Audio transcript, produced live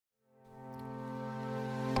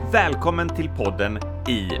Välkommen till podden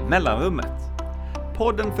I mellanrummet.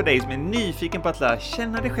 Podden för dig som är nyfiken på att lära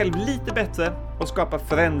känna dig själv lite bättre och skapa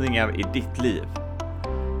förändringar i ditt liv.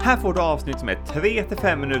 Här får du avsnitt som är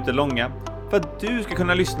 3-5 minuter långa för att du ska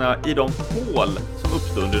kunna lyssna i de hål som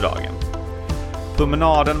uppstår under dagen.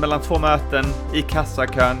 Promenaden mellan 2 möten, i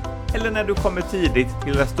kassakön eller när du kommer tidigt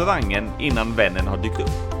till restaurangen innan vännen har dykt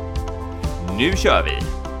upp. Nu kör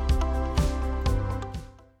vi!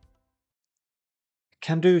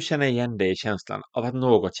 Kan du känna igen dig i känslan av att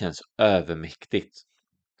något känns övermäktigt?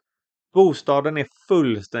 Bostaden är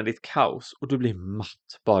fullständigt kaos och du blir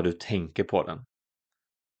matt bara du tänker på den.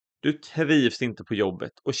 Du trivs inte på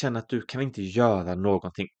jobbet och känner att du kan inte göra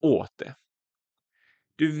någonting åt det.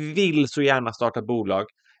 Du vill så gärna starta bolag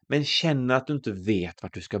men känner att du inte vet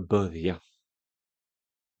vart du ska börja.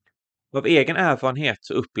 Av egen erfarenhet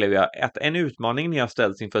så upplever jag att en utmaning när jag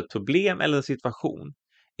ställs inför ett problem eller en situation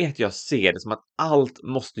är att jag ser det som att allt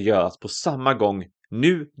måste göras på samma gång,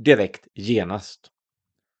 nu direkt genast.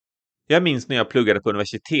 Jag minns när jag pluggade på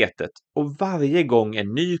universitetet och varje gång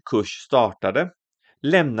en ny kurs startade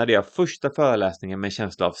lämnade jag första föreläsningen med en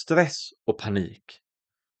känsla av stress och panik.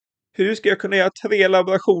 Hur ska jag kunna göra 3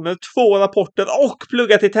 laborationer, 2 rapporter och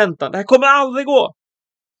plugga till tentan? Det här kommer aldrig gå!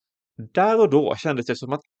 Där och då kändes det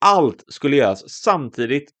som att allt skulle göras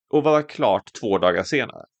samtidigt och vara klart 2 dagar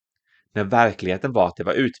senare. Men verkligheten var att det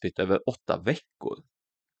var utspritt över 8 veckor.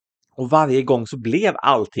 Och varje gång så blev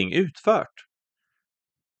allting utfört.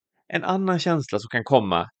 En annan känsla som kan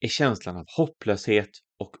komma är känslan av hopplöshet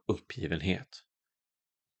och uppgivenhet.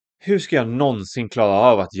 Hur ska jag någonsin klara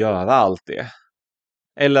av att göra allt det?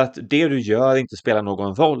 Eller att det du gör inte spelar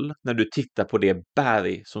någon roll när du tittar på det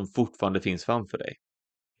berg som fortfarande finns framför dig.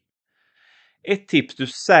 Ett tips du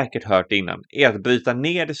säkert hört innan är att bryta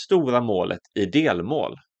ner det stora målet i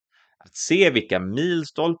delmål. Att se vilka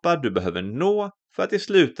milstolpar du behöver nå för att i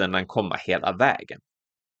slutändan komma hela vägen.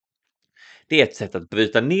 Det är ett sätt att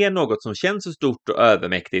bryta ner något som känns så stort och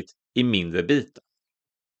övermäktigt i mindre bitar.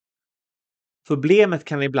 Problemet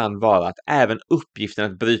kan ibland vara att även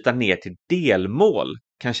uppgiften att bryta ner till delmål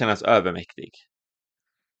kan kännas övermäktig.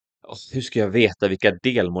 Hur ska jag veta vilka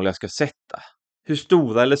delmål jag ska sätta? Hur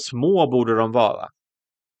stora eller små borde de vara?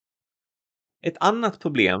 Ett annat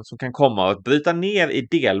problem som kan komma av att bryta ner i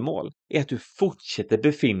delmål är att du fortsätter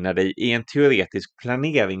befinna dig i en teoretisk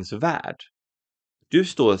planeringsvärld. Du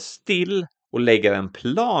står still och lägger en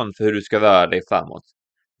plan för hur du ska röra dig framåt,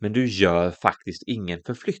 men du gör faktiskt ingen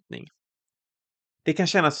förflyttning. Det kan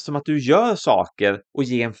kännas som att du gör saker och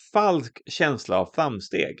ger en falsk känsla av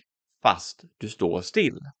framsteg, fast du står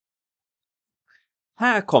still.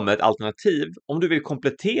 Här kommer ett alternativ om du vill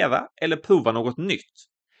komplettera eller prova något nytt,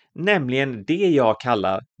 nämligen det jag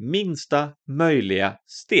kallar Minsta Möjliga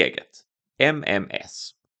Steget,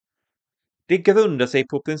 MMS. Det grundar sig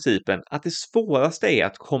på principen att det svåraste är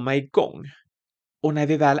att komma igång. Och när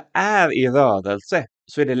vi väl är i rörelse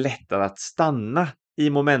så är det lättare att stanna i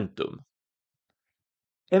momentum.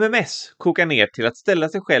 MMS kokar ner till att ställa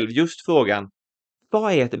sig själv just frågan: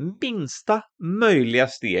 vad är ett minsta möjliga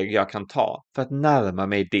steg jag kan ta för att närma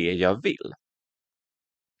mig det jag vill?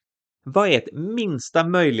 Vad är ett minsta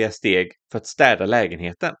möjliga steg för att städa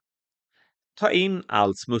lägenheten? Ta in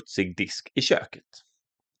all smutsig disk i köket.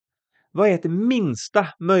 Vad är ett minsta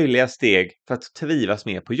möjliga steg för att trivas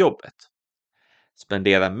mer på jobbet?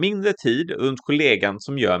 Spendera mindre tid runt kollegan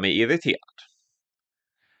som gör mig irriterad.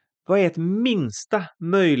 Vad är ett minsta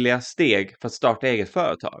möjliga steg för att starta eget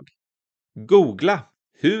företag? Googla,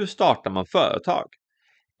 hur startar man företag?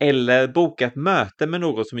 Eller boka ett möte med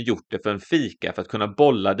någon som gjort det för en fika för att kunna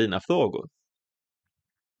bolla dina frågor.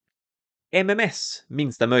 MMS,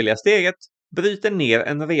 minsta möjliga steget, bryter ner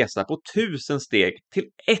en resa på 1000 steg till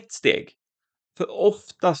 1 steg. För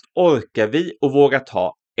oftast orkar vi och vågar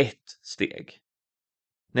ta 1 steg.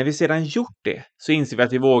 När vi sedan gjort det så inser vi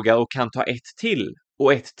att vi vågar och kan ta 1 till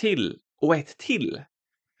och 1 till och 1 till.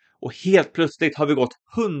 Och helt plötsligt har vi gått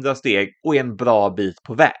 100 steg och är en bra bit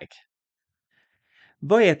på väg.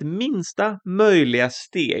 Vad är ett minsta möjliga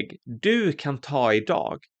steg du kan ta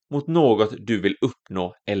idag mot något du vill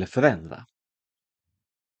uppnå eller förändra?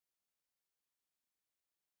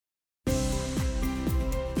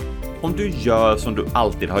 Om du gör som du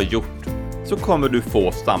alltid har gjort så kommer du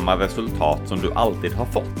få samma resultat som du alltid har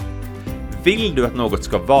fått. Vill du att något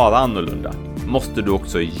ska vara annorlunda måste du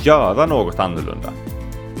också göra något annorlunda.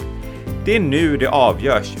 Det är nu det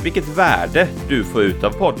avgörs vilket värde du får ut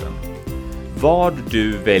av podden. Vad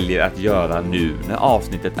du väljer att göra nu när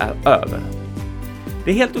avsnittet är över.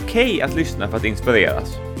 Det är helt okej att lyssna för att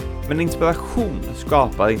inspireras, men inspiration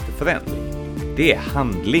skapar inte förändring. Det är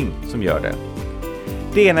handling som gör det.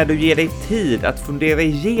 Det är när du ger dig tid att fundera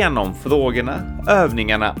igenom frågorna,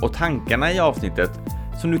 övningarna och tankarna i avsnittet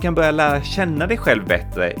som du kan börja lära känna dig själv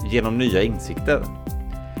bättre genom nya insikter.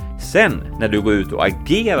 Sen när du går ut och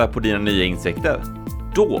agerar på dina nya insikter,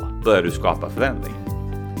 då börjar du skapa förändring.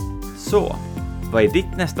 Så, vad är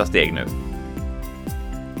ditt nästa steg nu?